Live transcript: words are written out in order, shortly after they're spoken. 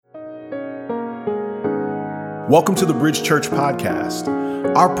Welcome to the Bridge Church podcast.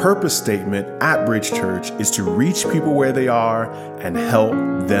 Our purpose statement at Bridge Church is to reach people where they are and help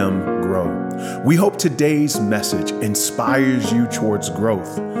them grow. We hope today's message inspires you towards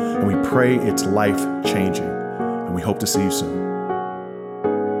growth, and we pray it's life-changing. And we hope to see you soon.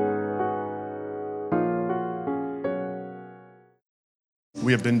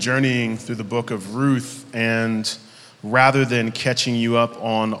 We have been journeying through the book of Ruth, and rather than catching you up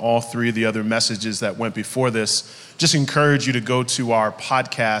on all three of the other messages that went before this, just encourage you to go to our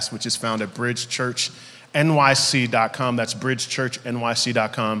podcast, which is found at bridgechurchnyc.com. That's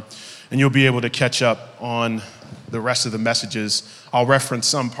bridgechurchnyc.com, and you'll be able to catch up on the rest of the messages. I'll reference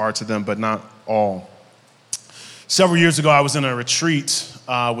some parts of them, but not all. Several years ago, I was in a retreat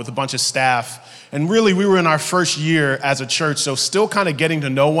with a bunch of staff, and really we were in our first year as a church, so still kind of getting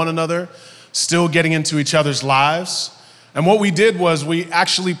to know one another, still getting into each other's lives. And what we did was we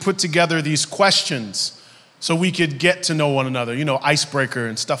actually put together these questions so we could get to know one another, icebreaker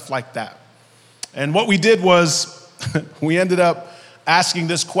and stuff like that. And what we did was we ended up asking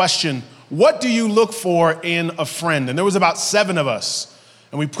this question: what do you look for in a friend? And there was about 7 of us.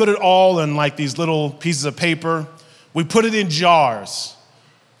 And we put it all in like these little pieces of paper. We put it in jars.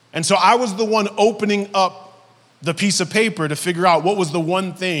 And so I was the one opening up the piece of paper to figure out what was the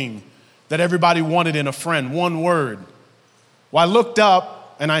one thing that everybody wanted in a friend, one word. Well, I looked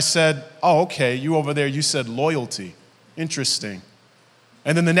up and I said, oh, okay, you over there, you said loyalty. Interesting.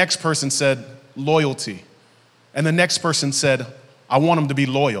 And then the next person said loyalty. And the next person said, I want them to be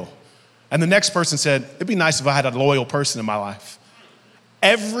loyal. And the next person said, it'd be nice if I had a loyal person in my life.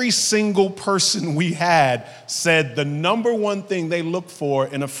 Every single person we had said the number one thing they look for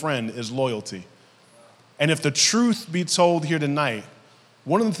in a friend is loyalty. And if the truth be told here tonight,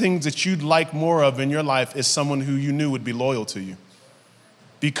 one of the things that you'd like more of in your life is someone who you knew would be loyal to you,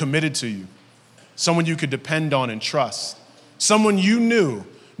 be committed to you, someone you could depend on and trust, someone you knew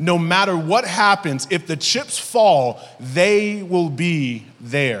no matter what happens, if the chips fall, they will be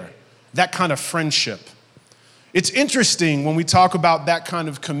there. That kind of friendship. It's interesting when we talk about that kind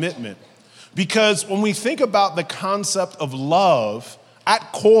of commitment, because when we think about the concept of love,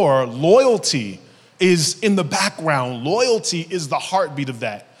 at core, loyalty is in the background. Loyalty is the heartbeat of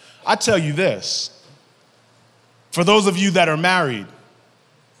that. I tell you this, for those of you that are married,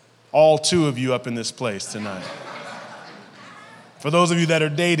 all 2 of you up in this place tonight. For those of you that are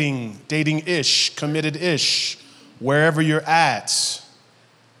dating-ish, committed-ish, wherever you're at,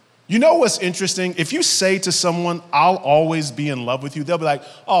 you know what's interesting? If you say to someone, I'll always be in love with you, they'll be like,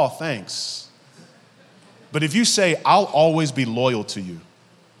 oh, thanks. But if you say, I'll always be loyal to you,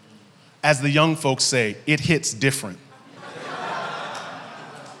 as the young folks say, it hits different.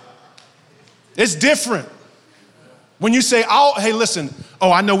 It's different. When you say, hey, listen,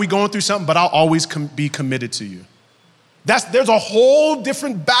 I know we're going through something, but I'll always be committed to you. There's a whole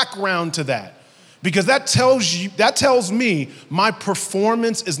different background to that, because that tells me my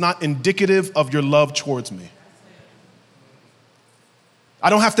performance is not indicative of your love towards me. I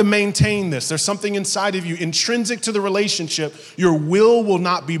don't have to maintain this. There's something inside of you, intrinsic to the relationship. Your will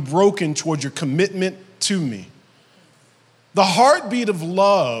not be broken towards your commitment to me. The heartbeat of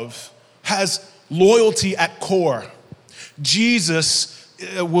love has loyalty at core. Jesus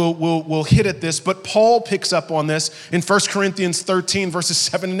will hit at this, but Paul picks up on this in 1 Corinthians 13, verses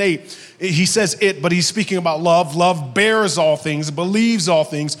 7 and 8. He says it, but he's speaking about love. Love bears all things, believes all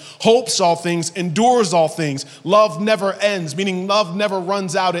things, hopes all things, endures all things. Love never ends, meaning love never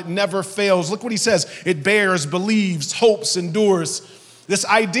runs out. It never fails. Look what he says. It bears, believes, hopes, endures. This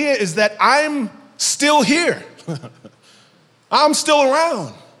idea is that I'm still here. I'm still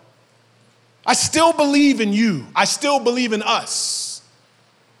around. I still believe in you. I still believe in us.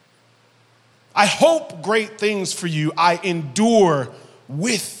 I hope great things for you. I endure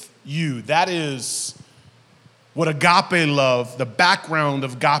with you. That is what agape love, the background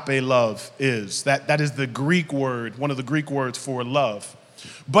of agape love is. That is the Greek word, one of the Greek words for love.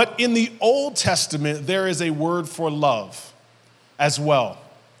 But in the Old Testament, there is a word for love as well.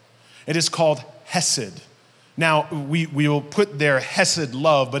 It is called hesed. Now, we will put there hesed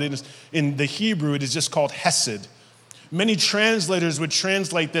love, but in the Hebrew, it is just called hesed. Many translators would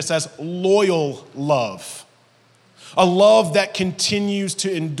translate this as loyal love, a love that continues to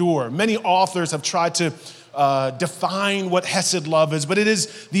endure. Many authors have tried to define what hesed love is, but it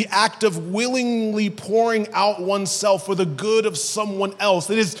is the act of willingly pouring out oneself for the good of someone else.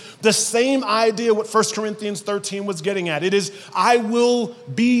 It is the same idea what 1 Corinthians 13 was getting at. It is, I will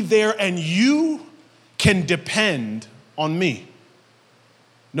be there and you can depend on me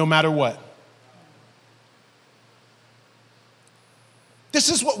no matter what. This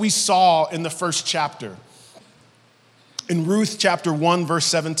is what we saw in the first chapter. In Ruth chapter 1, verse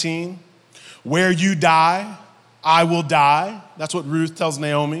 17, where you die, I will die. That's what Ruth tells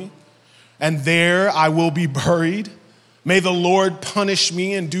Naomi. And there I will be buried. May the Lord punish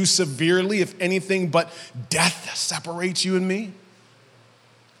me and do severely if anything but death separates you and me.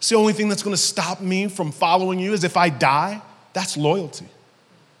 It's the only thing that's going to stop me from following you is if I die. That's loyalty.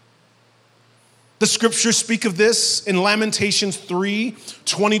 The scriptures speak of this in Lamentations 3,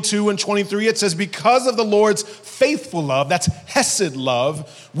 22 and 23. It says, because of the Lord's faithful love, that's Hesed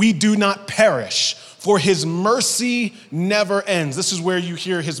love, we do not perish, for his mercy never ends. This is where you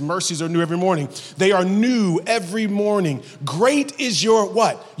hear his mercies are new every morning. They are new every morning. Great is your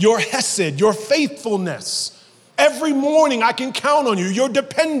what? Your Hesed, your faithfulness. Every morning I can count on you. You're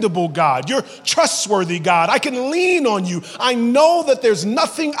dependable, God. You're trustworthy, God. I can lean on you. I know that there's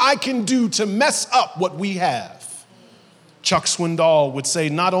nothing I can do to mess up what we have. Chuck Swindoll would say,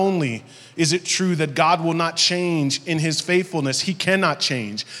 not only is it true that God will not change in his faithfulness, he cannot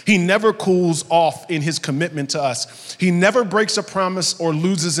change. He never cools off in his commitment to us. He never breaks a promise or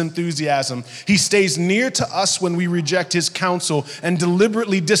loses enthusiasm. He stays near to us when we reject his counsel and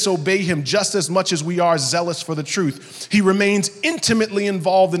deliberately disobey him just as much as we are zealous for the truth. He remains intimately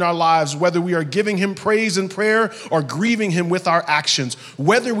involved in our lives, whether we are giving him praise and prayer or grieving him with our actions.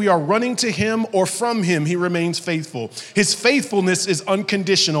 Whether we are running to him or from him, he remains faithful. His faithfulness is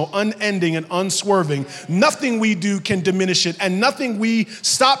unconditional, unending, and unswerving. Nothing we do can diminish it, and nothing we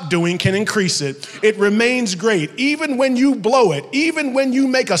stop doing can increase it. It remains great, even when you blow it, even when you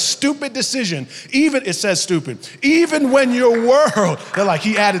make a stupid decision, even, it says stupid, even when your world, they're like,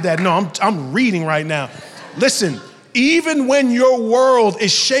 he added that. No, I'm reading right now. Listen, even when your world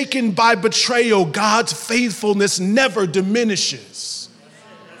is shaken by betrayal, God's faithfulness never diminishes.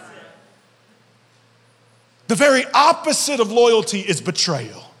 The very opposite of loyalty is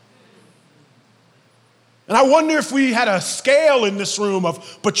betrayal. And I wonder if we had a scale in this room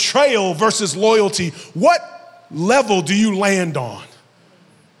of betrayal versus loyalty, what level do you land on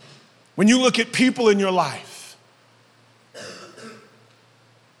when you look at people in your life?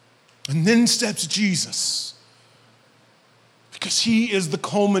 And then steps Jesus, because he is the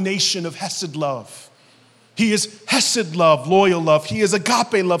culmination of Hesed love. He is Hesed love, loyal love. He is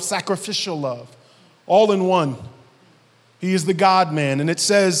agape love, sacrificial love, all in one. He is the God-man, and it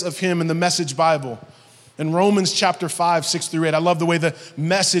says of him in the Message Bible, in Romans chapter 5, 6 through 8, I love the way the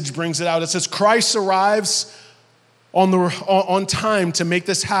Message brings it out. It says, Christ arrives on time to make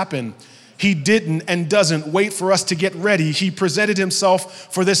this happen. He didn't and doesn't wait for us to get ready. He presented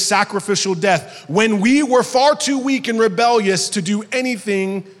himself for this sacrificial death when we were far too weak and rebellious to do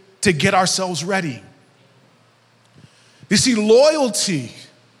anything to get ourselves ready. You see, loyalty,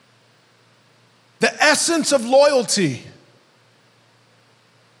 the essence of loyalty,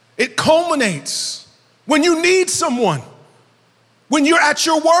 it culminates when you need someone, when you're at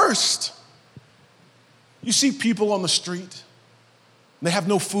your worst. You see people on the street, they have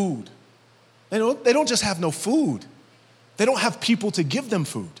no food. They don't just have no food. They don't have people to give them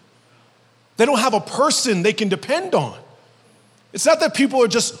food. They don't have a person they can depend on. It's not that people are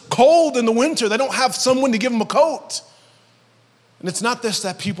just cold in the winter. They don't have someone to give them a coat. And it's not this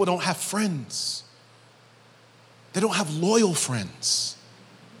that people don't have friends. They don't have loyal friends.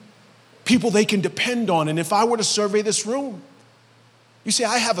 People they can depend on. And if I were to survey this room, you see,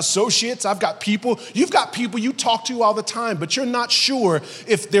 I have associates, I've got people, you've got people you talk to all the time, but you're not sure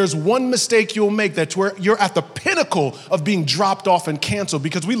if there's one mistake you'll make that's where you're at the pinnacle of being dropped off and canceled,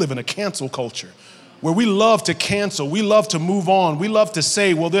 because we live in a cancel culture where we love to cancel, we love to move on, we love to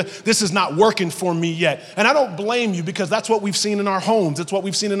say, well, this is not working for me yet. And I don't blame you, because that's what we've seen in our homes, it's what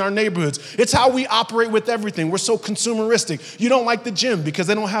we've seen in our neighborhoods. It's how we operate with everything. We're so consumeristic. You don't like the gym because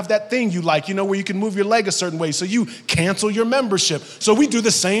they don't have that thing you like, where you can move your leg a certain way, so you cancel your membership. So we do the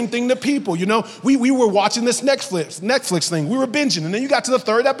same thing to people, We were watching this Netflix thing, we were binging, and then you got to the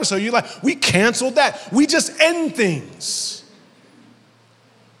third episode, you're like, we canceled that. We just end things.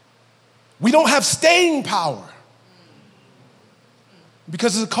 We don't have staying power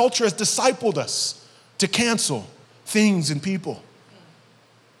because the culture has discipled us to cancel things and people.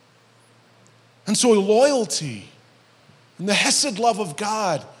 And so loyalty and the Hesed love of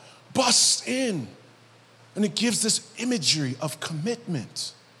God busts in, and it gives this imagery of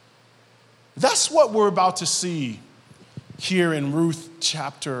commitment. That's what we're about to see here in Ruth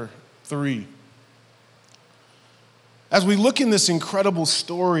chapter 3. As we look in this incredible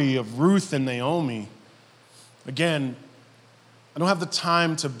story of Ruth and Naomi, again, I don't have the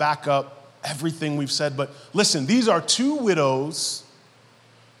time to back up everything we've said, but listen, these are two widows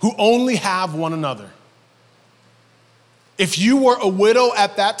who only have one another. If you were a widow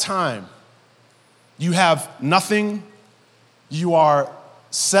at that time, you have nothing you are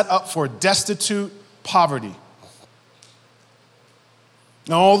set up for destitute poverty.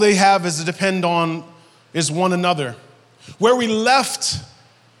 Now, all they have is to depend on is one another. Where we left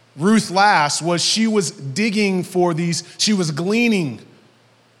Ruth last was she was digging for she was gleaning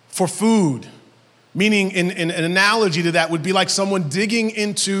for food. Meaning, in an analogy to that would be like someone digging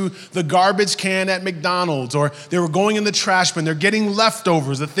into the garbage can at McDonald's, or they were going in the trash bin. They're getting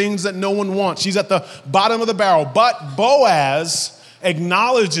leftovers, the things that no one wants. She's at the bottom of the barrel. But Boaz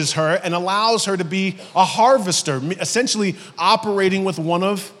acknowledges her and allows her to be a harvester, essentially operating with one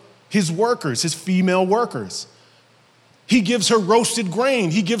of his workers, his female workers. He gives her roasted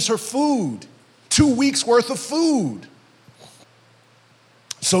grain. He gives her food, 2 weeks worth of food.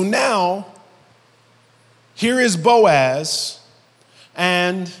 So now, here is Boaz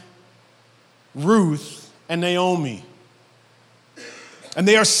and Ruth and Naomi. And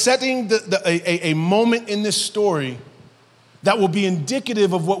they are setting a moment in this story that will be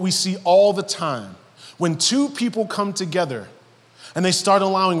indicative of what we see all the time. When two people come together and they start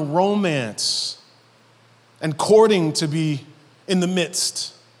allowing romance and courting to be in the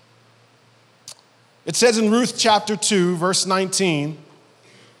midst. It says in Ruth chapter 2, verse 19,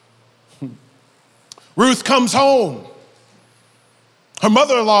 Ruth comes home. Her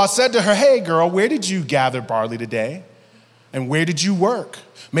mother-in-law said to her, "Hey, girl, where did you gather barley today? And where did you work?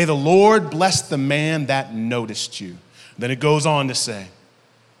 May the Lord bless the man that noticed you." Then it goes on to say,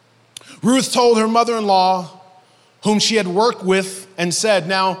 Ruth told her mother-in-law, whom she had worked with, and said,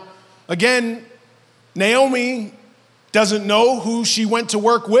 now, again, Naomi doesn't know who she went to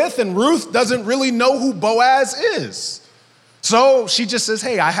work with, and Ruth doesn't really know who Boaz is. So she just says,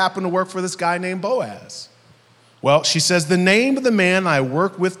 hey, I happen to work for this guy named Boaz. Well, she says, the name of the man I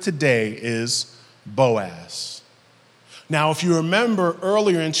work with today is Boaz. Now, if you remember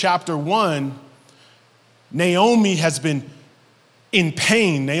earlier in chapter 1, Naomi has been in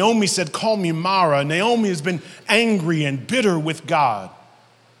pain. Naomi said, call me Mara. Naomi has been angry and bitter with God.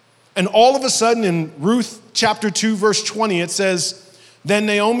 And all of a sudden in Ruth chapter 2, verse 20, it says, then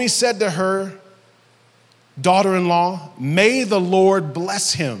Naomi said to her daughter-in-law, may the Lord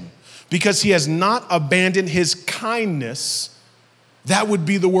bless him, because he has not abandoned his kindness. That would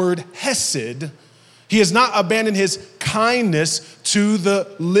be the word hesed. He has not abandoned his kindness to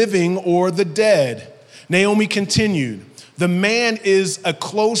the living or the dead. Naomi continued, the man is a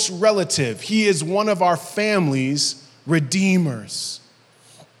close relative. He is one of our family's redeemers.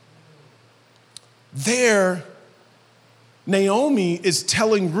 There, Naomi is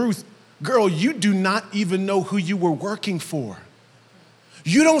telling Ruth, girl, you do not even know who you were working for.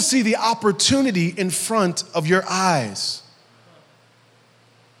 You don't see the opportunity in front of your eyes.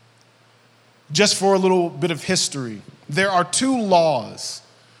 Just for a little bit of history, there are two laws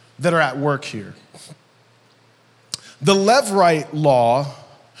that are at work here. The Levirate law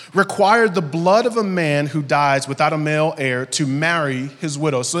required the blood of a man who dies without a male heir to marry his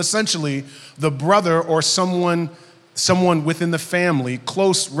widow. So essentially, the brother or someone within the family,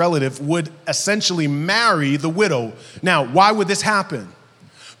 close relative, would essentially marry the widow. Now, why would this happen?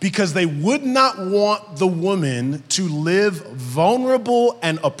 Because they would not want the woman to live vulnerable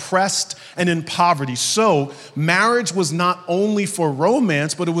and oppressed and in poverty. So marriage was not only for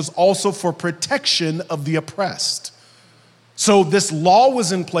romance, but it was also for protection of the oppressed. So this law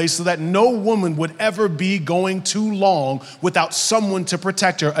was in place so that no woman would ever be going too long without someone to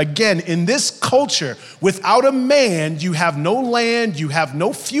protect her. Again, in this culture, without a man, you have no land, you have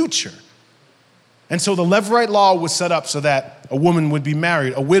no future. And so the Levirate law was set up so that a woman would be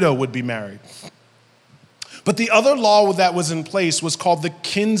married, a widow would be married. But the other law that was in place was called the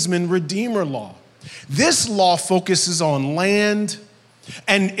kinsman redeemer law. This law focuses on land,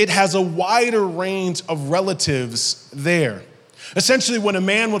 and it has a wider range of relatives there. Essentially, when a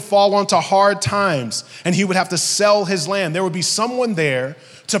man would fall onto hard times and he would have to sell his land, there would be someone there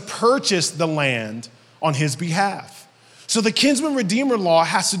to purchase the land on his behalf. So the kinsman redeemer law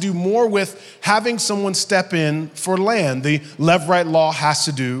has to do more with having someone step in for land. The Levirate law has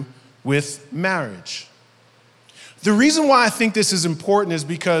to do with marriage. The reason why I think this is important is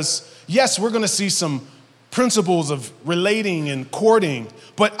because, yes, we're going to see some principles of relating and courting,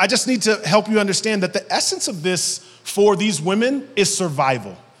 but I just need to help you understand that the essence of this for these women is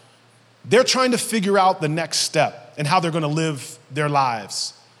survival. They're trying to figure out the next step and how they're going to live their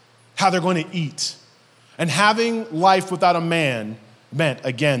lives, how they're going to eat. And having life without a man meant,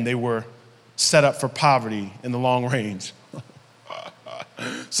 again, they were set up for poverty in the long range.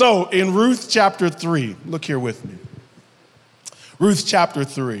 So in Ruth chapter 3, look here with me. Ruth chapter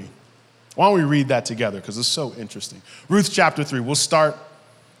 3. Why don't we read that together, because it's so interesting. Ruth chapter 3. We'll start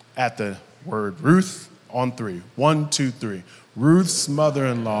at the word Ruth on 3. 1, 2, 3. Ruth's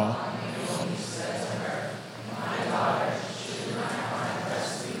mother-in-law.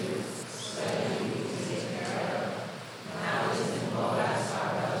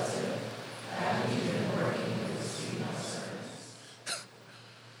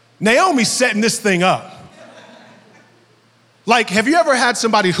 Naomi's setting this thing up. Like, have you ever had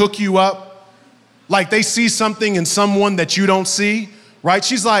somebody hook you up? Like they see something in someone that you don't see, right?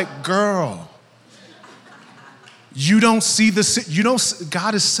 She's like, girl, you don't see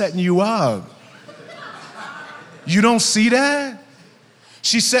God is setting you up. You don't see that?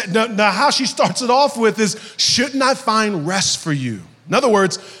 She said, now how she starts it off with is, shouldn't I find rest for you? In other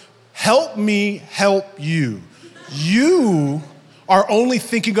words, help me help you. You are only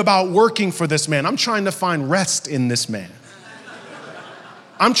thinking about working for this man. I'm trying to find rest in this man.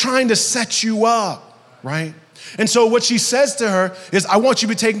 I'm trying to set you up, right? And so what she says to her is, I want you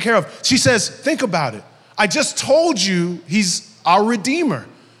to be taken care of. She says, think about it. I just told you he's our redeemer.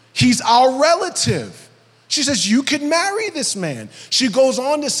 He's our relative. She says, you could marry this man. She goes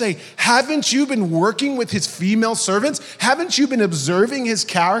on to say, haven't you been working with his female servants? Haven't you been observing his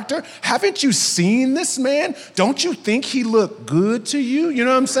character? Haven't you seen this man? Don't you think he looked good to you? You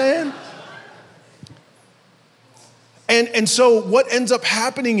know what I'm saying? And so what ends up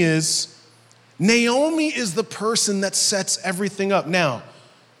happening is Naomi is the person that sets everything up. Now,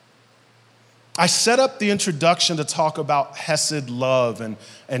 I set up the introduction to talk about Hesed love and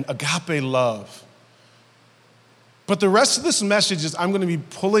agape love. But the rest of this message is I'm going to be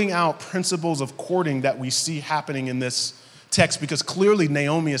pulling out principles of courting that we see happening in this text, because clearly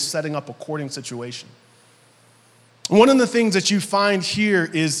Naomi is setting up a courting situation. One of the things that you find here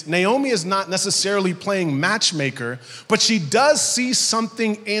is Naomi is not necessarily playing matchmaker, but she does see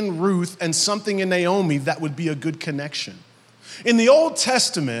something in Ruth and something in Naomi that would be a good connection. In the Old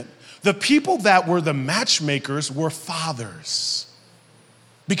Testament, the people that were the matchmakers were fathers,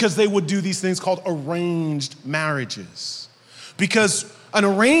 because they would do these things called arranged marriages. Because an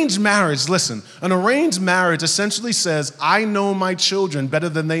arranged marriage, listen, an arranged marriage essentially says, I know my children better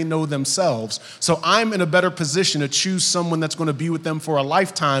than they know themselves, so I'm in a better position to choose someone that's going to be with them for a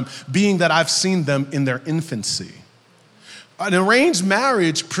lifetime, being that I've seen them in their infancy. An arranged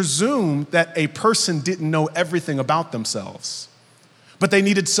marriage presumed that a person didn't know everything about themselves, but they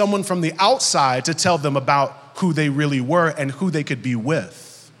needed someone from the outside to tell them about who they really were and who they could be with.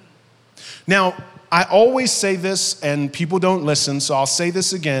 Now, I always say this and people don't listen, so I'll say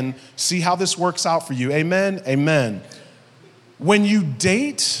this again. See how this works out for you. Amen? Amen. When you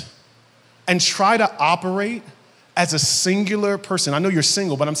date and try to operate as a singular person, I know you're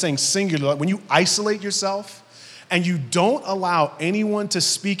single, but I'm saying singular. When you isolate yourself and you don't allow anyone to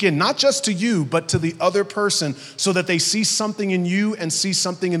speak in, not just to you, but to the other person, so that they see something in you and see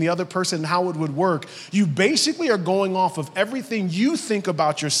something in the other person and how it would work, you basically are going off of everything you think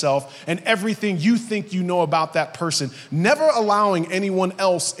about yourself and everything you think you know about that person, never allowing anyone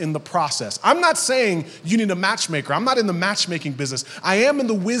else in the process. I'm not saying you need a matchmaker. I'm not in the matchmaking business. I am in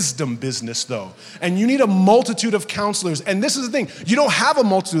the wisdom business, though. And you need a multitude of counselors. And this is the thing. You don't have a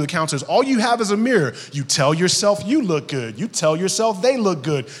multitude of counselors. All you have is a mirror. You tell yourself you look good. You tell yourself they look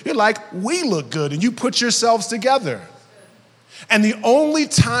good. You're like, we look good. And you put yourselves together. And the only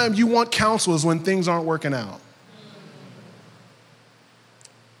time you want counsel is when things aren't working out.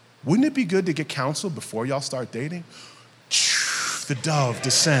 Wouldn't it be good to get counsel before y'all start dating? The dove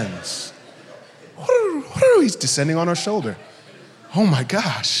descends. He's descending on our shoulder. Oh my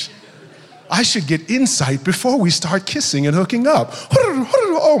gosh. I should get insight before we start kissing and hooking up.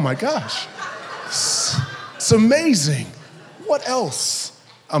 Oh my gosh. It's amazing. What else?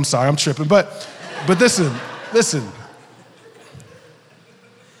 I'm sorry, I'm tripping, but listen.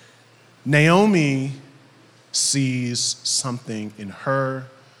 Naomi sees something in her,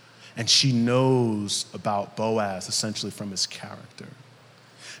 and she knows about Boaz essentially from his character.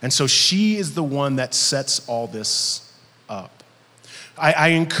 And so she is the one that sets all this up. I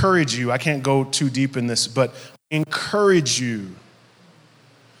encourage you, I can't go too deep in this, but I encourage you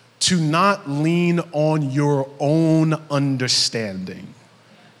to not lean on your own understanding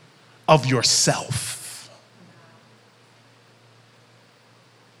of yourself.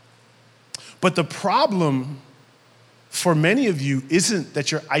 But the problem for many of you isn't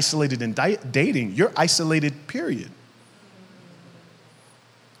that you're isolated in dating, you're isolated, period.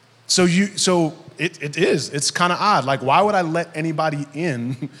 So it is. It's kind of odd. Like, why would I let anybody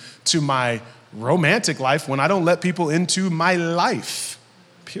in to my romantic life when I don't let people into my life?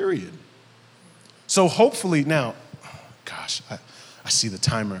 Period. So hopefully now, gosh, I see the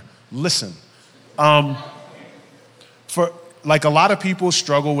timer. Listen, like a lot of people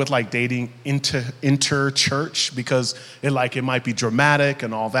struggle with like dating inter-church because it might be dramatic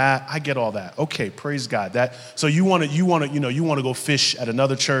and all that. I get all that. Okay, praise God. So you want to go fish at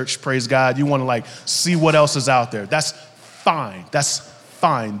another church, praise God. You want to like see what else is out there. That's fine. That's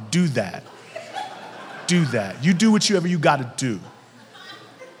fine. Do that. Do that. You do whatever you got to do.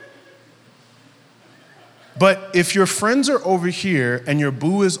 But if your friends are over here and your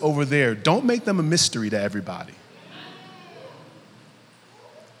boo is over there, don't make them a mystery to everybody.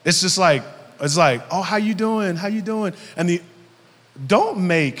 It's just like, oh, how you doing? How you doing? And don't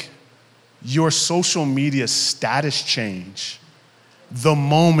make your social media status change the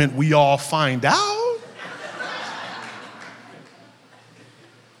moment we all find out.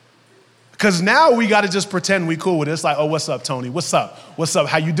 Because now we got to just pretend we cool with it. It's like, oh, what's up, Tony? What's up? What's up?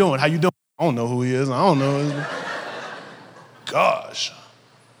 How you doing? How you doing? I don't know who he is. I don't know. Gosh.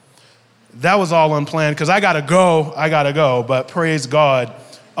 That was all unplanned because I got to go. But praise God.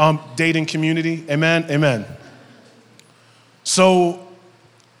 Dating community. Amen. Amen. So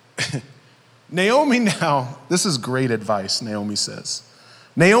Naomi now, this is great advice, Naomi says.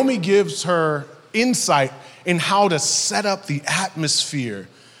 Naomi gives her insight in how to set up the atmosphere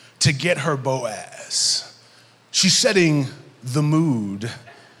to get her Boaz. She's setting the mood.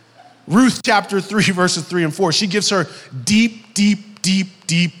 Ruth chapter 3, verses 3 and 4, she gives her deep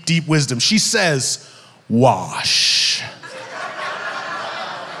wisdom. She says, wash.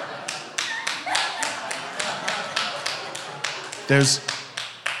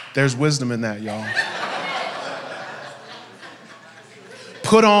 There's wisdom in that, y'all.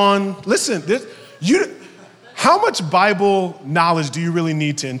 Put on, listen, how much Bible knowledge do you really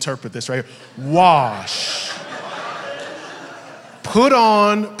need to interpret this right here? Wash. Put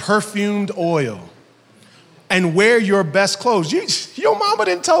on perfumed oil and wear your best clothes. Your mama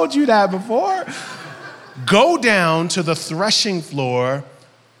didn't told you that before. Go down to the threshing floor,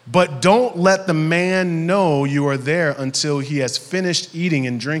 but don't let the man know you are there until he has finished eating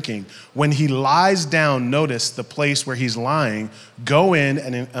and drinking. When he lies down, notice the place where he's lying. Go in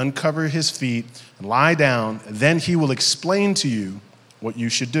and uncover his feet and lie down. Then he will explain to you what you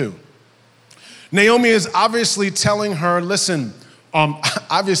should do. Naomi is obviously telling her, listen,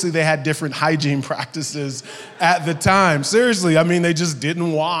 obviously they had different hygiene practices at the time. Seriously, I mean, they just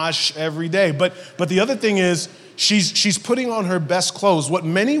didn't wash every day. But the other thing is, she's putting on her best clothes. What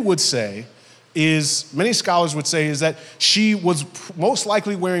many scholars would say is that she was most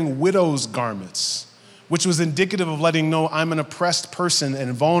likely wearing widow's garments, which was indicative of letting know I'm an oppressed person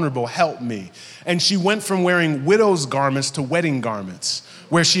and vulnerable, help me. And she went from wearing widow's garments to wedding garments,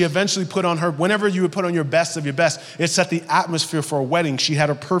 where she eventually put on her, whenever you would put on your best of your best, it set the atmosphere for a wedding. She had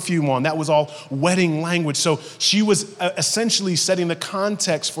her perfume on. That was all wedding language. So she was essentially setting the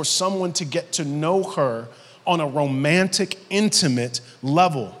context for someone to get to know her on a romantic, intimate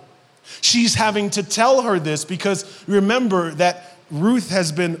level. She's having to tell her this because remember that Ruth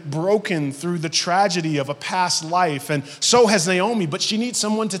has been broken through the tragedy of a past life, and so has Naomi, but she needs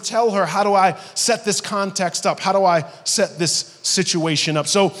someone to tell her, how do I set this context up? How do I set this situation up?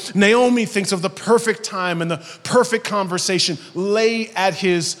 So Naomi thinks of the perfect time and the perfect conversation. Lay at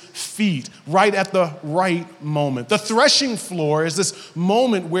his feet, right at the right moment. The threshing floor is this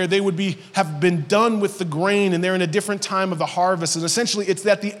moment where they would have been done with the grain, and they're in a different time of the harvest, and essentially it's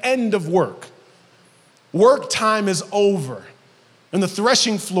at the end of work. Work time is over. And the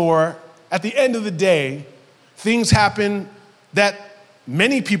threshing floor, at the end of the day, things happen that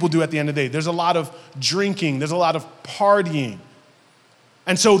many people do at the end of the day. There's a lot of drinking. There's a lot of partying.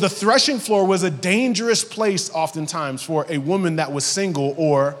 And so the threshing floor was a dangerous place oftentimes for a woman that was single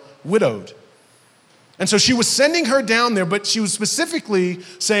or widowed. And so she was sending her down there, but she was specifically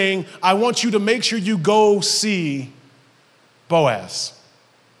saying, I want you to make sure you go see Boaz.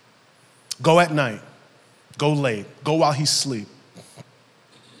 Go at night. Go late. Go while he's asleep.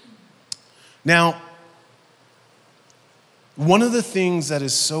 Now, one of the things that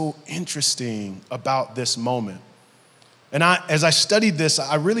is so interesting about this moment, and as I studied this,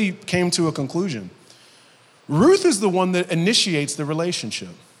 I really came to a conclusion. Ruth is the one that initiates the relationship.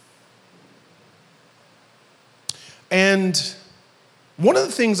 And one of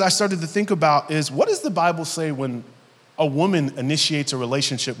the things I started to think about is, what does the Bible say when a woman initiates a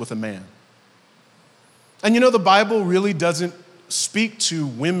relationship with a man? And the Bible really doesn't speak to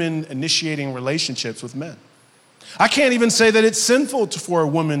women initiating relationships with men. I can't even say that it's sinful for a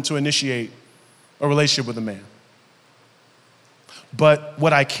woman to initiate a relationship with a man. But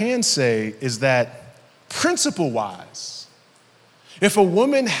what I can say is that principle-wise, if a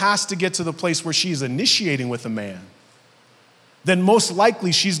woman has to get to the place where she's initiating with a man, then most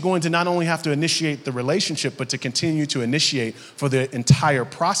likely she's going to not only have to initiate the relationship, but to continue to initiate for the entire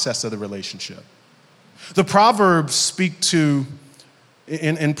process of the relationship. The Proverbs speak to,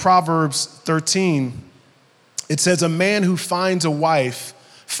 in Proverbs 13, it says, a man who finds a wife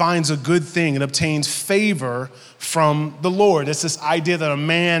finds a good thing and obtains favor from the Lord. It's this idea that a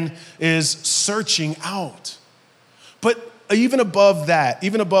man is searching out. But even above that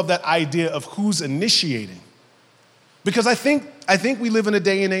idea of who's initiating, because I think we live in a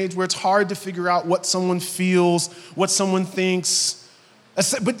day and age where it's hard to figure out what someone feels, what someone thinks.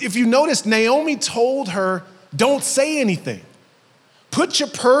 But if you notice, Naomi told her, don't say anything. Put your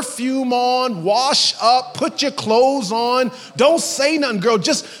perfume on, wash up, put your clothes on. Don't say nothing, girl.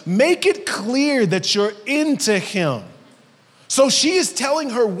 Just make it clear that you're into him. So she is telling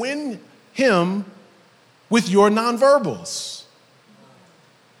her, win him with your nonverbals.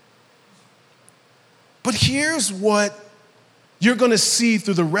 But here's what you're going to see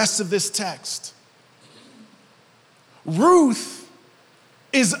through the rest of this text. Ruth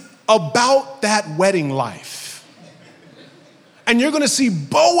is about that wedding life. And you're going to see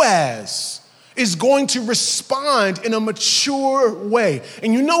Boaz is going to respond in a mature way.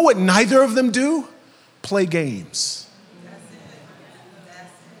 And you know what neither of them do? Play games.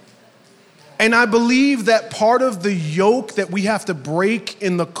 And I believe that part of the yoke that we have to break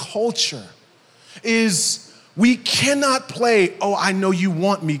in the culture is we cannot play, oh, I know you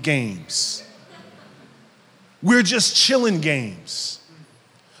want me games. We're just chilling games.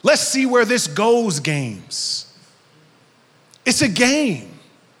 Let's see where this goes games. It's a game.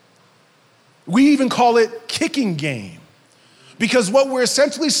 We even call it kicking game. Because what we're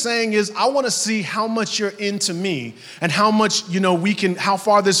essentially saying is, I want to see how much you're into me and how much, how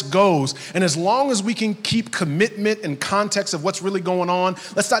far this goes. And as long as we can keep commitment and context of what's really going on,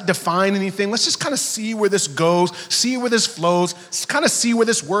 let's not define anything. Let's just kind of see where this goes, see where this flows, kind of see where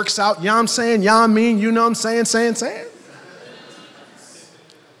this works out. You know what I'm saying? Yeah, I mean, you know what I'm saying.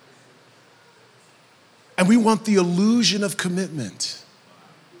 And we want the illusion of commitment.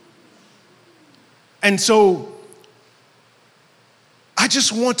 And so I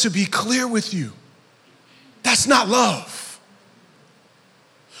just want to be clear with you. That's not love.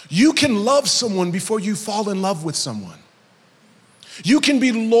 You can love someone before you fall in love with someone. You can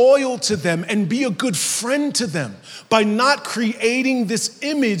be loyal to them and be a good friend to them by not creating this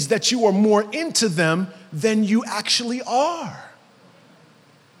image that you are more into them than you actually are.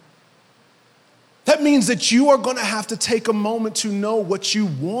 That means that you are going to have to take a moment to know what you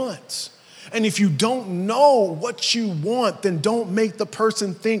want. And if you don't know what you want, then don't make the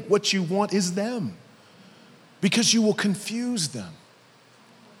person think what you want is them, because you will confuse them.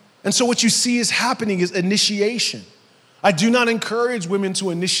 And so what you see is happening is initiation. I do not encourage women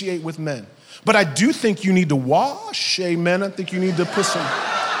to initiate with men, but I do think you need to wash, amen. I think you need to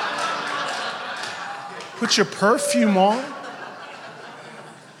put your perfume on.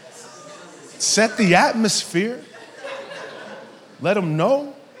 Set the atmosphere. Let them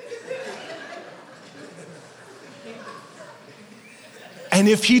know. And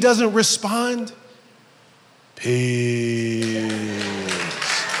if he doesn't respond, peace.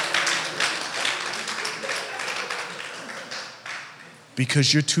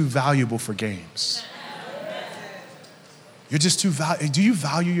 Because you're too valuable for games. You're just too valuable. Do you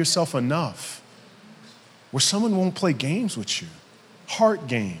value yourself enough where someone won't play games with you? Heart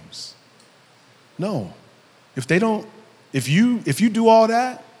games. No. If you do all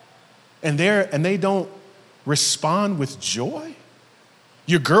that and they don't respond with joy,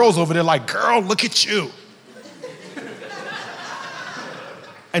 your girl's over there like, girl, look at you.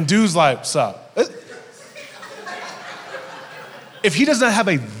 And dude's like, what's up? If he does not have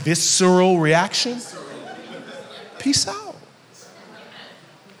a visceral reaction, peace out.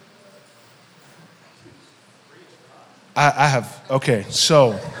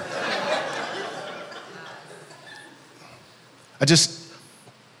 So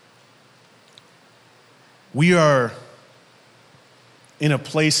we are in a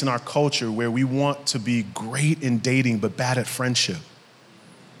place in our culture where we want to be great in dating but bad at friendship.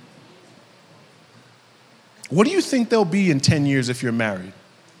 What do you think they'll be in 10 years if you're married?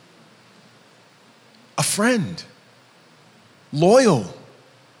 A friend, loyal.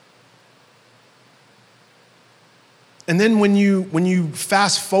 And then when you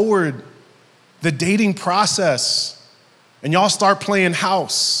fast forward the dating process and y'all start playing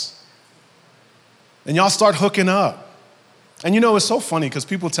house and y'all start hooking up. And it's so funny because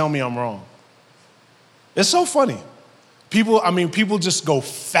people tell me I'm wrong. It's so funny. People just go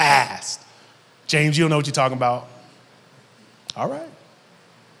fast. James, you don't know what you're talking about. All right.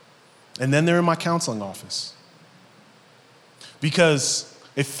 And then they're in my counseling office. Because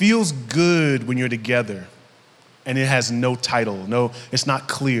it feels good when you're together and it has no title. No, it's not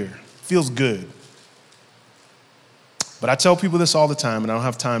clear. It feels good. But I tell people this all the time, and I don't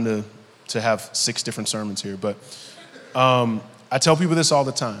have time to have 6 different sermons here, but I tell people this all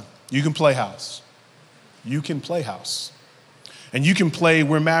the time. You can play house. You can play house. And you can play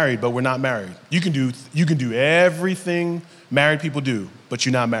we're married, but we're not married. You can do everything married people do, but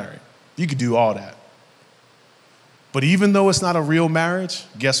you're not married. You can do all that. But even though it's not a real marriage,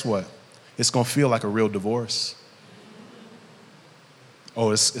 guess what? It's gonna feel like a real divorce.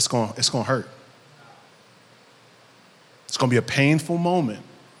 Oh, it's gonna hurt. It's gonna be a painful moment.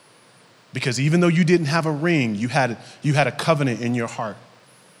 Because even though you didn't have a ring, you had a covenant in your heart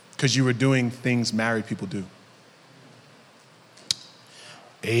because you were doing things married people do.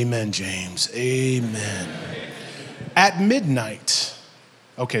 Amen, James. Amen. At midnight.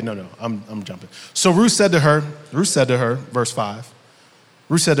 Okay, no, I'm jumping. So Ruth said to her, verse 5,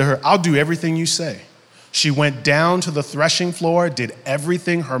 Ruth said to her, I'll do everything you say. She went down to the threshing floor, did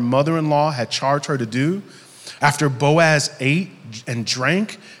everything her mother-in-law had charged her to do. After Boaz ate and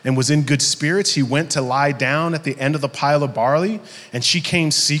drank and was in good spirits, he went to lie down at the end of the pile of barley, and she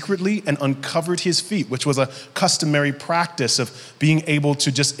came secretly and uncovered his feet, which was a customary practice of being able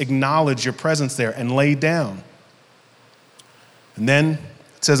to just acknowledge your presence there and lay down. And then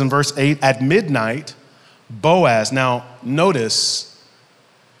it says in verse 8, at midnight, Boaz, now notice,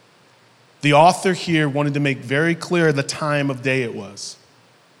 the author here wanted to make very clear the time of day it was.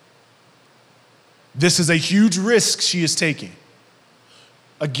 This is a huge risk she is taking.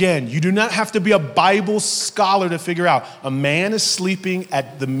 Again, you do not have to be a Bible scholar to figure out. A man is sleeping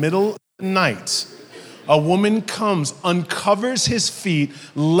at the middle of the night. A woman comes, uncovers his feet,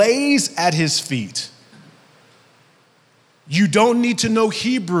 lays at his feet. You don't need to know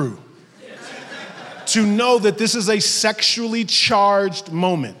Hebrew to know that this is a sexually charged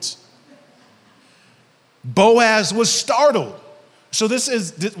moment. Boaz was startled. So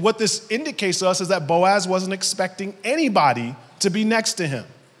what this indicates to us is that Boaz wasn't expecting anybody to be next to him.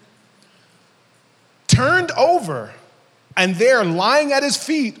 Turned over, and there lying at his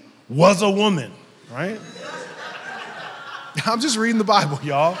feet was a woman, right? I'm just reading the Bible,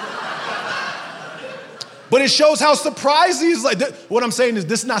 y'all. But it shows how surprised he is. Like, what I'm saying is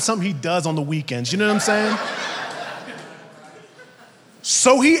this is not something he does on the weekends. You know what I'm saying?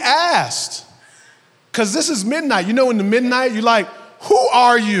 So he asked, because this is midnight. You know, in the midnight, you're like, who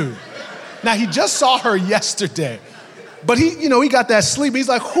are you? Now, he just saw her yesterday, but he got that sleep. He's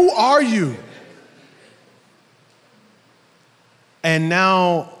like, who are you? And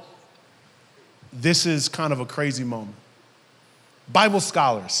now, this is kind of a crazy moment. Bible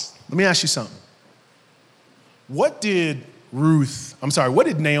scholars, let me ask you something. What did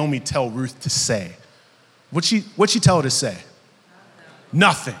Naomi tell Ruth to say? What'd she tell her to say?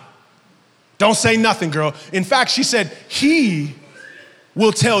 Nothing. Don't say nothing, girl. In fact, she said, he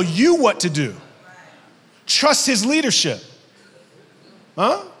will tell you what to do. Trust his leadership.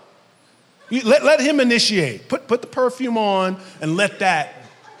 Huh? Let him initiate. Put the perfume on and let that.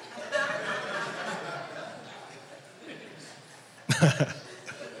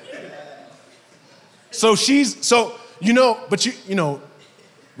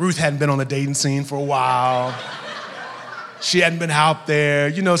 Ruth hadn't been on the dating scene for a while. She hadn't been out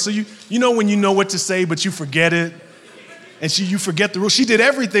there, so when you know what to say, but you forget it. And you forget the rules. She did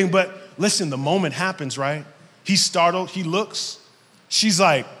everything, but listen, the moment happens, right? He's startled, he looks. She's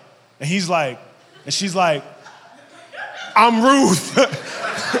like, and he's like, and she's like, I'm Ruth.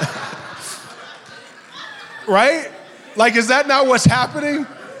 Right? Like, is that not what's happening?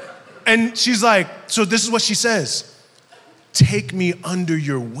 And she's like, so this is what she says. Take me under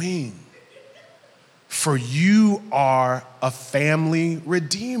your wing, for you are a family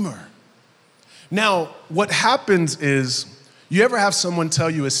redeemer. Now, what happens is, you ever have someone tell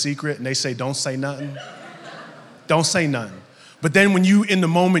you a secret and they say, don't say nothing? Don't say nothing. But then when you, in the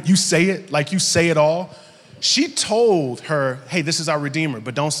moment, you say it, like you say it all. She told her, hey, this is our Redeemer,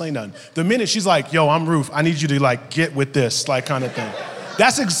 but don't say nothing. The minute she's like, yo, I'm Ruth, I need you to get with this, kind of thing.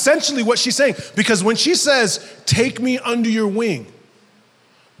 That's essentially what she's saying. Because when she says, take me under your wing,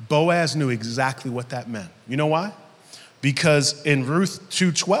 Boaz knew exactly what that meant. You know why? Because in Ruth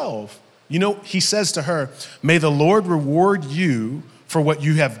 2:12, he says to her, may the Lord reward you for what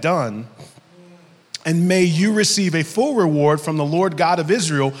you have done, and may you receive a full reward from the Lord God of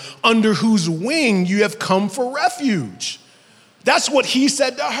Israel, under whose wing you have come for refuge. That's what he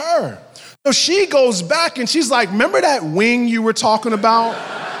said to her. So she goes back and she's like, remember that wing you were talking about?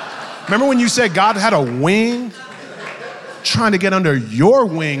 Remember when you said God had a wing? Trying to get under your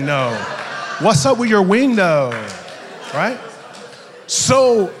wing, though. What's up with your wing, though? Right?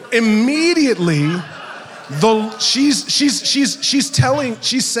 So immediately, she's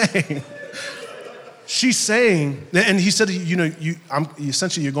saying, and he said,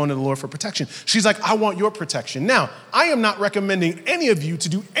 essentially you're going to the Lord for protection. She's like, I want your protection. Now, I am not recommending any of you to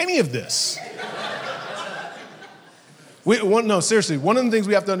do any of this. No, seriously, one of the things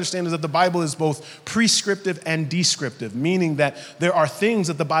we have to understand is that the Bible is both prescriptive and descriptive, meaning that there are things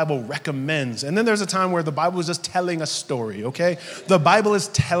that the Bible recommends. And then there's a time where the Bible is just telling a story, okay? The Bible is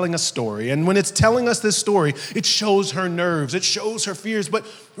telling a story. And when it's telling us this story, it shows her nerves, it shows her fears. But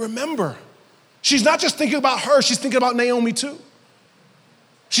remember, she's not just thinking about her, she's thinking about Naomi too.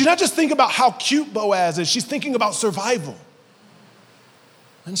 She's not just thinking about how cute Boaz is, she's thinking about survival.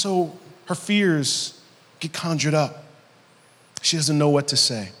 And so her fears get conjured up. She doesn't know what to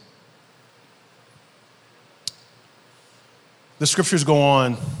say. The scriptures go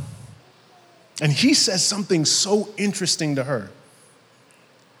on, and he says something so interesting to her.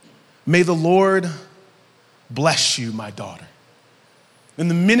 May the Lord bless you, my daughter. And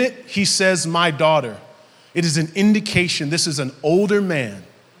the minute he says, my daughter, it is an indication this is an older man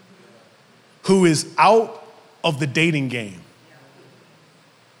who is out of the dating game,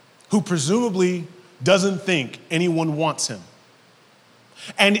 who presumably doesn't think anyone wants him.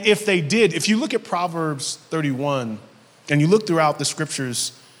 And if they did, if you look at Proverbs 31 and you look throughout the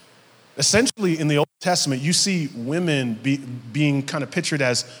scriptures, essentially in the Old Testament, you see women being kind of pictured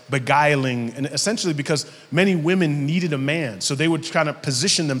as beguiling, and essentially because many women needed a man. So they would kind of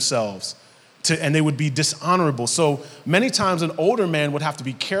position themselves and they would be dishonorable. So many times an older man would have to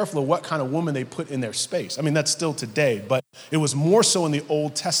be careful of what kind of woman they put in their space. I mean, that's still today, but it was more so in the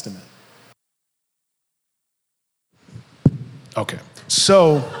Old Testament. Okay.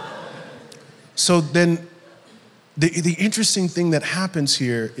 So then the interesting thing that happens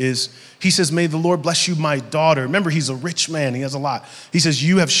here is he says, may the Lord bless you, my daughter. Remember, he's a rich man. He has a lot. He says,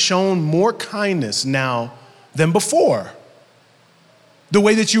 you have shown more kindness now than before. The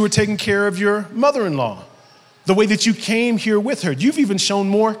way that you were taking care of your mother-in-law, the way that you came here with her. You've even shown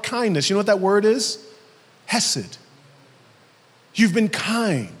more kindness. You know what that word is? Hesed. You've been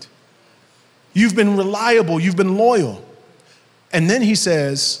kind. You've been reliable. You've been loyal. And then he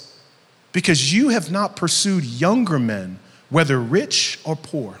says, because you have not pursued younger men, whether rich or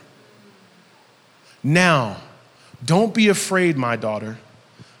poor. Now, don't be afraid, my daughter.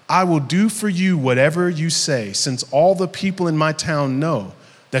 I will do for you whatever you say, since all the people in my town know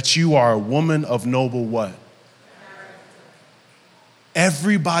that you are a woman of noble what?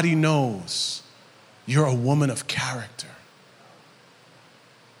 Everybody knows you're a woman of character.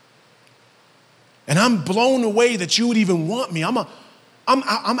 And I'm blown away that you would even want me. I'm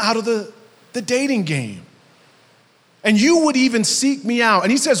out of the dating game. And you would even seek me out.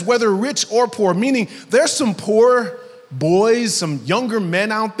 And he says, whether rich or poor, meaning there's some poor boys, some younger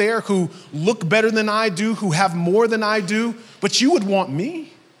men out there who look better than I do, who have more than I do, but you would want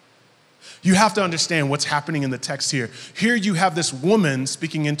me. You have to understand what's happening in the text here. Here you have this woman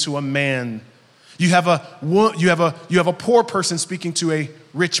speaking into a man. You have a poor person speaking to a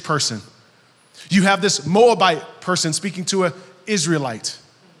rich person. You have this Moabite person speaking to an Israelite.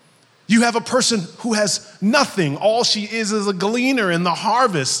 You have a person who has nothing. All she is a gleaner in the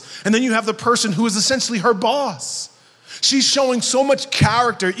harvest. And then you have the person who is essentially her boss. She's showing so much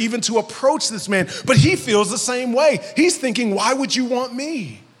character even to approach this man, but he feels the same way. He's thinking, why would you want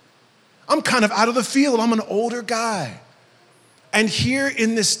me? I'm kind of out of the field. I'm an older guy. And here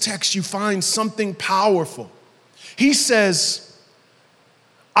in this text, you find something powerful. He says,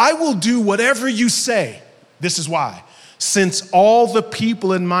 I will do whatever you say. This is why. Since all the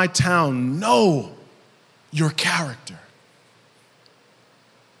people in my town know your character.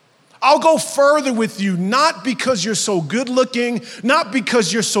 I'll go further with you, not because you're so good looking, not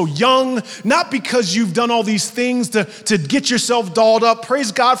because you're so young, not because you've done all these things to get yourself dolled up.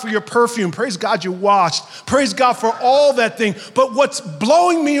 Praise God for your perfume. Praise God you're washed. Praise God for all that thing. But what's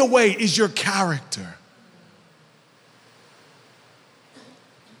blowing me away is your character.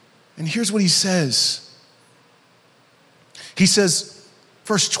 And here's what he says. He says,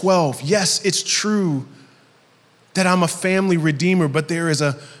 verse 12, yes, it's true that I'm a family redeemer, but there is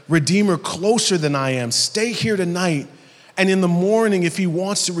a redeemer closer than I am. Stay here tonight, and in the morning, if he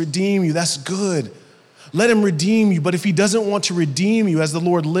wants to redeem you, that's good. Let him redeem you, but if he doesn't want to redeem you, as the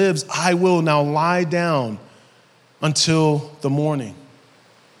Lord lives, I will now lie down until the morning.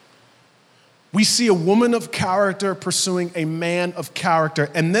 We see a woman of character pursuing a man of character,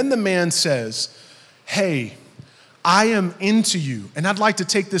 and then the man says, hey, I am into you. And I'd like to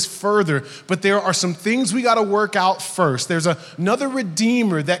take this further, but there are some things we got to work out first. There's another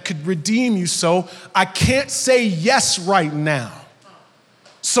redeemer that could redeem you, so I can't say yes right now.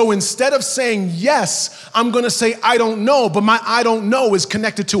 So instead of saying yes, I'm going to say I don't know, but my I don't know is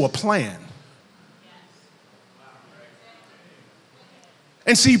connected to a plan.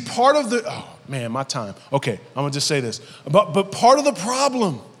 And see, part of the, oh man, my time. Okay, I'm going to just say this. But part of the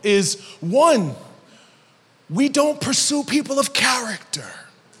problem is, one, we don't pursue people of character.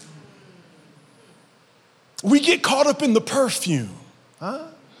 We get caught up in the perfume.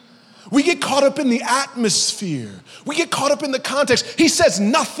 We get caught up in the atmosphere. We get caught up in the context. He says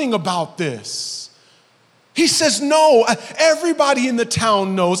nothing about this. He says, no, everybody in the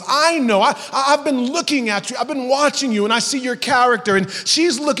town knows. I know. I've been looking at you. I've been watching you, and I see your character. And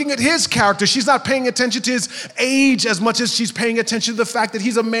she's looking at his character. She's not paying attention to his age as much as she's paying attention to the fact that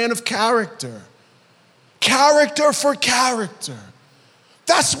he's a man of character. Character for character.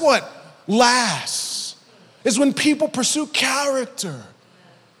 That's what lasts, is when people pursue character.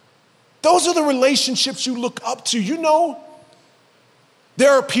 Those are the relationships you look up to. You know,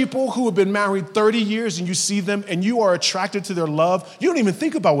 there are people who have been married 30 years and you see them and you are attracted to their love. You don't even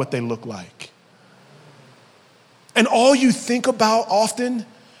think about what they look like. And all you think about often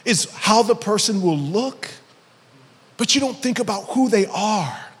is how the person will look, but you don't think about who they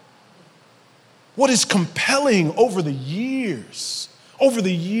are. What is compelling over the years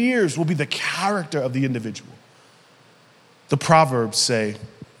will be the character of the individual. The Proverbs say,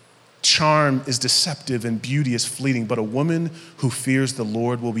 charm is deceptive and beauty is fleeting, but a woman who fears the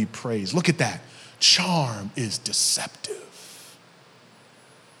Lord will be praised. Look at that. Charm is deceptive.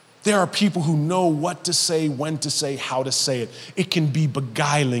 There are people who know what to say, when to say, how to say it. It can be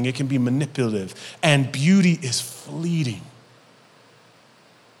beguiling, it can be manipulative, and beauty is fleeting.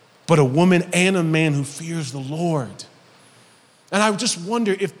 But a woman and a man who fears the Lord. And I just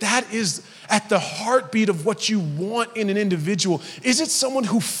wonder if that is at the heartbeat of what you want in an individual. Is it someone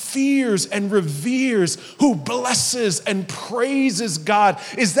who fears and reveres, who blesses and praises God?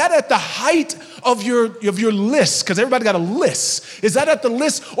 Is that at the height of your list? Because everybody got a list. Is that at the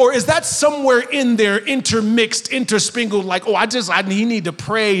list? Or is that somewhere in there, intermixed, intersprinkled, like, he need to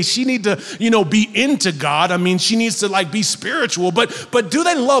pray. She need to, be into God. I mean, she needs to be spiritual. But do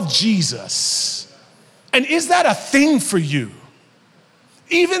they love Jesus? And is that a thing for you?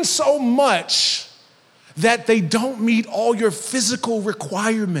 Even so much that they don't meet all your physical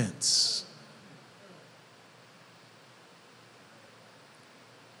requirements.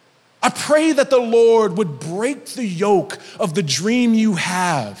 I pray that the Lord would break the yoke of the dream you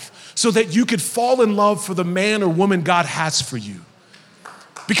have so that you could fall in love for the man or woman God has for you.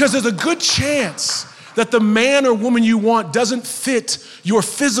 Because there's a good chance that the man or woman you want doesn't fit your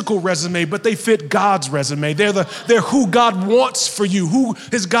physical resume, but they fit God's resume. They're who God wants for you. Who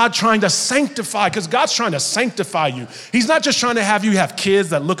is God trying to sanctify? Because God's trying to sanctify you. He's not just trying to have you have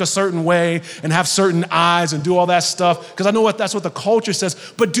kids that look a certain way and have certain eyes and do all that stuff, because I know that's what the culture says.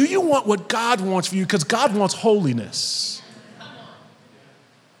 But do you want what God wants for you? Because God wants holiness.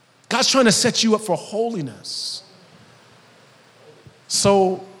 God's trying to set you up for holiness.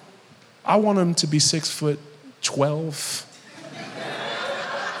 So I want him to be 6'12".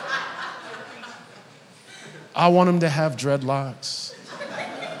 I want him to have dreadlocks.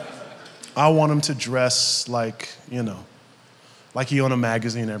 I want him to dress like he on a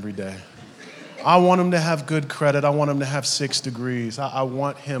magazine every day. I want him to have good credit. I want him to have 6 degrees. I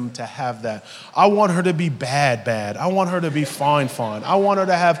want him to have that. I want her to be bad. I want her to be fine. I want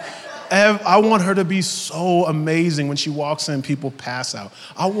her to be so amazing when she walks in, people pass out.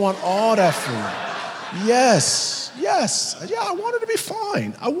 I want all that for her. Yes. Yeah, I want her to be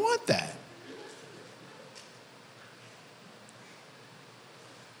fine. I want that.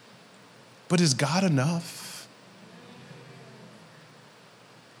 But is God enough?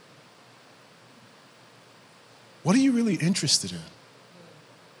 What are you really interested in?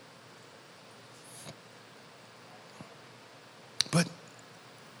 But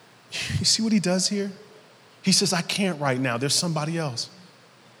you see what he does here? He says, I can't right now. There's somebody else.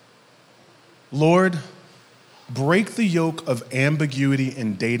 Lord, break the yoke of ambiguity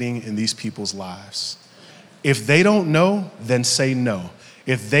in dating in these people's lives. If they don't know, then say no.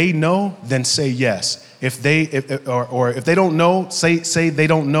 If they know, then say yes. If they don't know, say they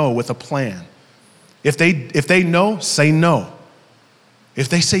don't know with a plan. If they know, say no. If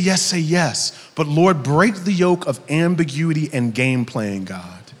they say yes, say yes. But Lord, break the yoke of ambiguity and game playing,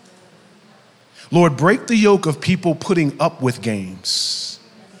 God. Lord, break the yoke of people putting up with games.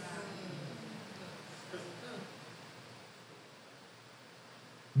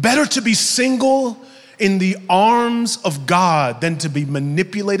 Better to be single in the arms of God than to be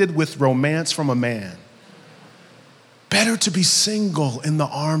manipulated with romance from a man. Better to be single in the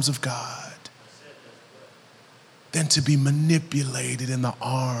arms of God. than to be manipulated in the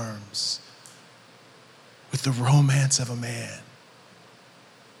arms with the romance of a man.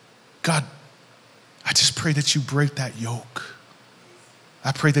 God, I just pray that you break that yoke.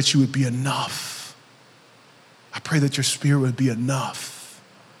 I pray that you would be enough. I pray that your spirit would be enough.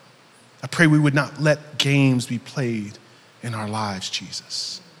 I pray we would not let games be played in our lives,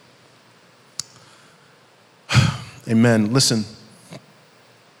 Jesus. Amen. Listen,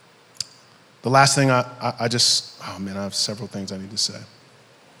 the last thing I have several things I need to say.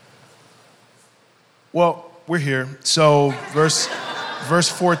 Well, we're here. So verse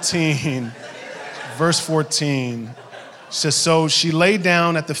 14 says, so she lay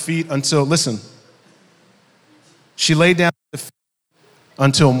down at the feet until, listen, she lay down at the feet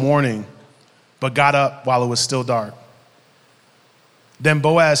until morning, but got up while it was still dark. Then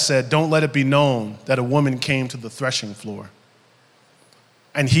Boaz said, don't let it be known that a woman came to the threshing floor.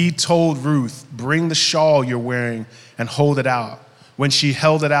 And he told Ruth, bring the shawl you're wearing and hold it out. When she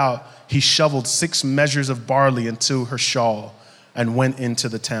held it out, he shoveled 6 measures of barley into her shawl and went into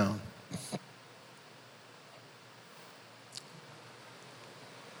the town.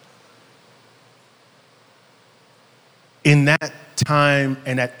 In that time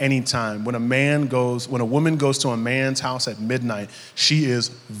and at any time, when a woman goes to a man's house at midnight, she is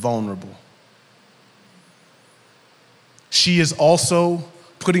vulnerable. She is also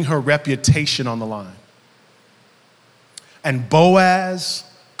putting her reputation on the line. And Boaz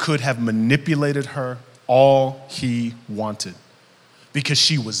could have manipulated her all he wanted because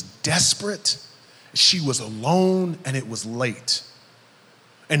she was desperate, she was alone, and it was late.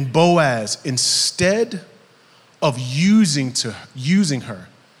 And Boaz, instead of using her,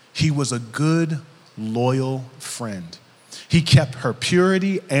 he was a good, loyal friend. He kept her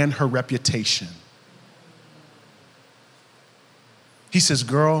purity and her reputation. He says,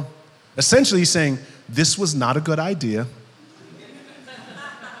 girl, essentially he's saying, this was not a good idea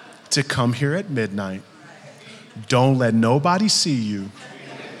to come here at midnight. Don't let nobody see you,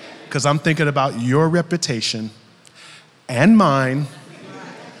 because I'm thinking about your reputation and mine.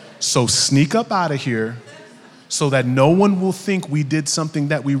 So sneak up out of here so that no one will think we did something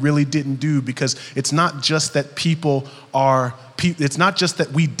that we really didn't do, because it's not just that it's not just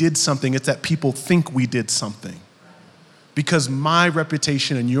that we did something, it's that people think we did something. Because my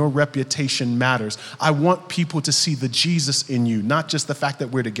reputation and your reputation matters. I want people to see the Jesus in you, not just the fact that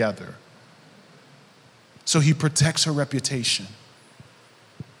we're together. So he protects her reputation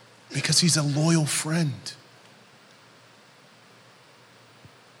because he's a loyal friend.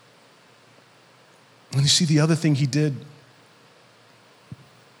 And you see the other thing he did.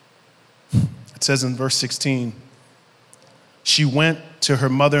 It says in verse 16, she went to her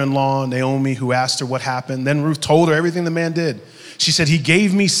mother-in-law, Naomi, who asked her what happened. Then Ruth told her everything the man did. She said, he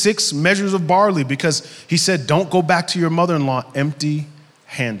gave me 6 measures of barley because he said, don't go back to your mother-in-law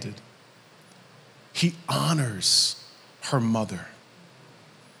empty-handed. He honors her mother.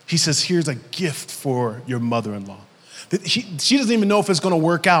 He says, here's a gift for your mother-in-law. She doesn't even know if it's going to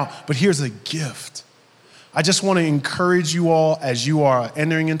work out, but here's a gift. I just want to encourage you all as you are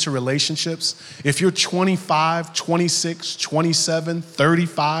entering into relationships. If you're 25, 26, 27,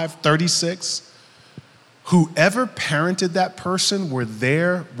 35, 36, whoever parented that person were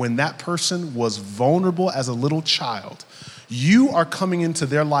there when that person was vulnerable as a little child. You are coming into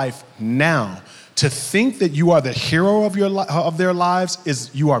their life now. To think that you are the hero of their lives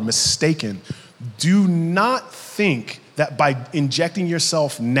you are mistaken. Do not think that by injecting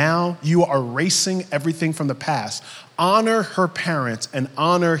yourself now, you are erasing everything from the past. Honor her parents and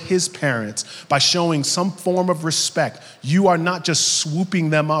honor his parents by showing some form of respect. You are not just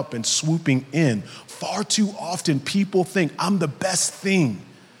swooping them up and swooping in. Far too often, people think, I'm the best thing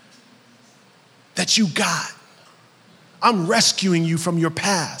that you got. I'm rescuing you from your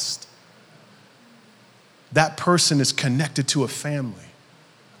past. That person is connected to a family.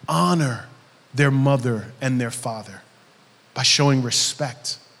 Honor their mother and their father by showing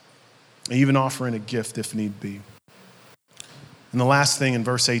respect and even offering a gift if need be. And the last thing in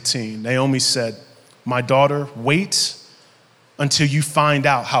verse 18, Naomi said, my daughter, wait until you find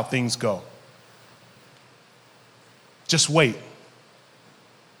out how things go. Just wait.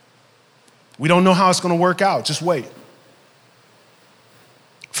 We don't know how it's going to work out. Just wait.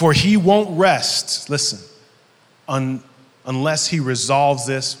 For he won't rest, listen, unless he resolves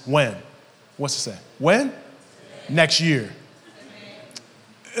this when? What's it say? When? Next year.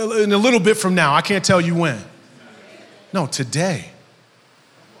 In a little bit from now. I can't tell you when. No, today.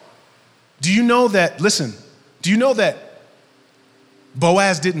 Do you know that, listen, do you know that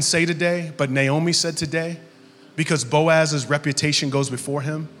Boaz didn't say today, but Naomi said today? Because Boaz's reputation goes before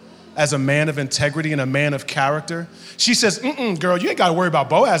him. as a man of integrity and a man of character. She says, girl, you ain't got to worry about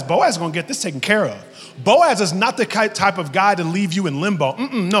Boaz. Boaz is going to get this taken care of. Boaz is not the type of guy to leave you in limbo.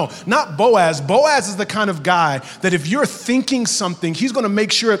 No, not Boaz. Boaz is the kind of guy that if you're thinking something, he's going to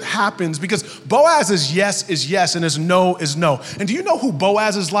make sure it happens, because Boaz is yes and his no is no. And do you know who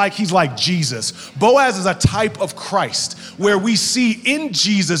Boaz is like? He's like Jesus. Boaz is a type of Christ, where we see in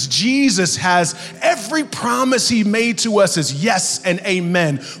Jesus, Jesus has every promise he made to us is yes and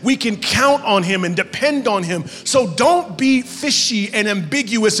amen. We can count on him and depend on him. So don't be fishy and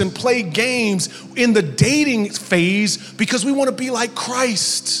ambiguous and play games in the dating phase, because we want to be like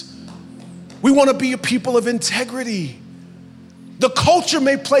Christ. We want to be a people of integrity. The culture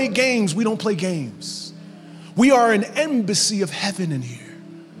may play games. We don't play games. We are an embassy of heaven in here.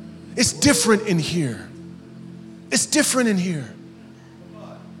 It's different in here. It's different in here.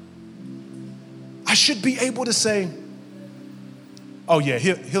 I should be able to say, oh yeah,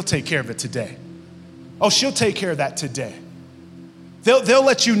 he'll take care of it today. Oh, she'll take care of that today. They'll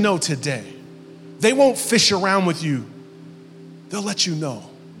let you know today. They won't fish around with you. They'll let you know.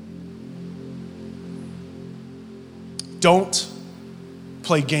 Don't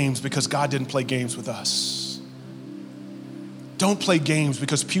play games because God didn't play games with us. Don't play games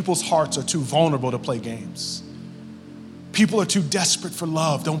because people's hearts are too vulnerable to play games. People are too desperate for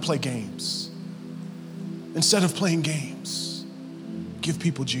love. Don't play games. Instead of playing games, give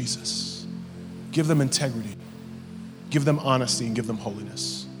people Jesus. Give them integrity. Give them honesty and give them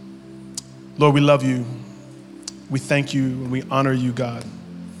holiness. Lord, we love you. We thank you and we honor you, God.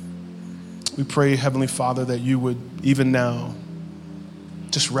 We pray, Heavenly Father, that you would even now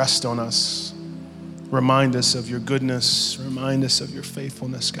just rest on us. Remind us of your goodness. Remind us of your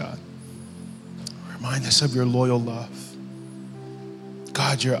faithfulness, God. Remind us of your loyal love.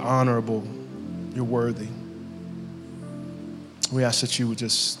 God, you're honorable. You're worthy. We ask that you would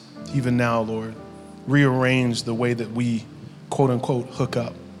just, even now, Lord, rearrange the way that we, quote unquote, hook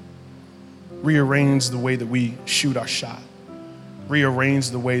up. Rearrange the way that we shoot our shot. Rearrange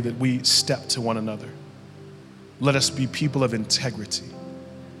the way that we step to one another. Let us be people of integrity.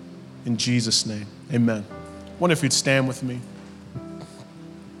 In Jesus' name, amen. I wonder if you'd stand with me.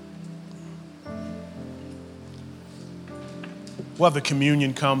 We'll have the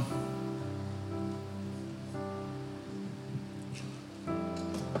communion come.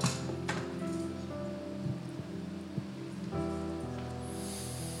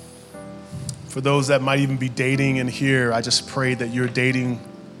 For those that might even be dating in here, I just pray that you're dating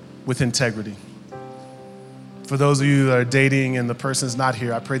with integrity. For those of you that are dating and the person's not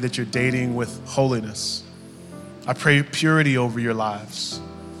here, I pray that you're dating with holiness. I pray purity over your lives.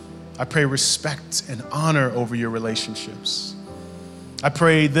 I pray respect and honor over your relationships. I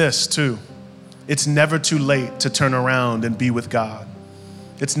pray this too. It's never too late to turn around and be with God.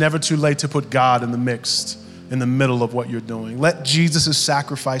 It's never too late to put God in the mix, in the middle of what you're doing. Let Jesus'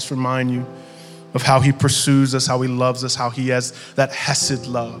 sacrifice remind you of how he pursues us, how he loves us, how he has that hesed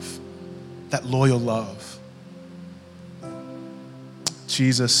love, that loyal love.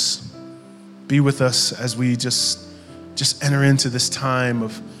 Jesus, be with us as we just enter into this time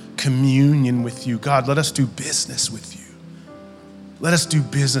of communion with you. God, let us do business with you. Let us do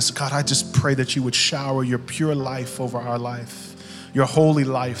business. God, I just pray that you would shower your pure life over our life, your holy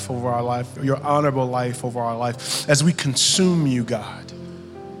life over our life, your honorable life over our life. As we consume you, God,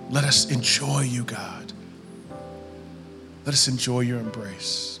 let us enjoy you, God. Let us enjoy your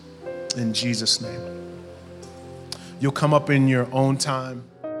embrace. In Jesus' name. You'll come up in your own time.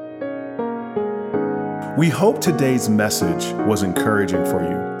 We hope today's message was encouraging for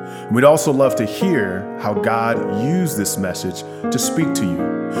you. We'd also love to hear how God used this message to speak to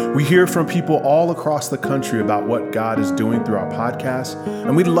you. We hear from people all across the country about what God is doing through our podcast,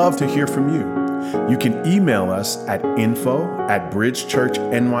 and we'd love to hear from you. You can email us at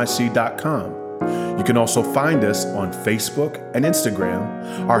info@bridgechurchnyc.com. You can also find us on Facebook and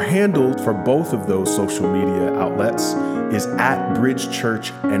Instagram. Our handle for both of those social media outlets is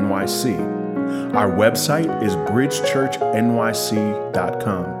 @bridgechurchnyc. Our website is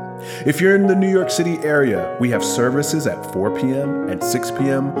bridgechurchnyc.com. If you're in the New York City area, we have services at 4 p.m. and 6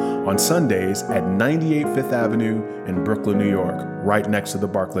 p.m. on Sundays at 98 Fifth Avenue in Brooklyn, New York, right next to the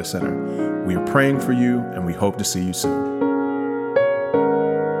Barclays Center. We are praying for you, and we hope to see you soon.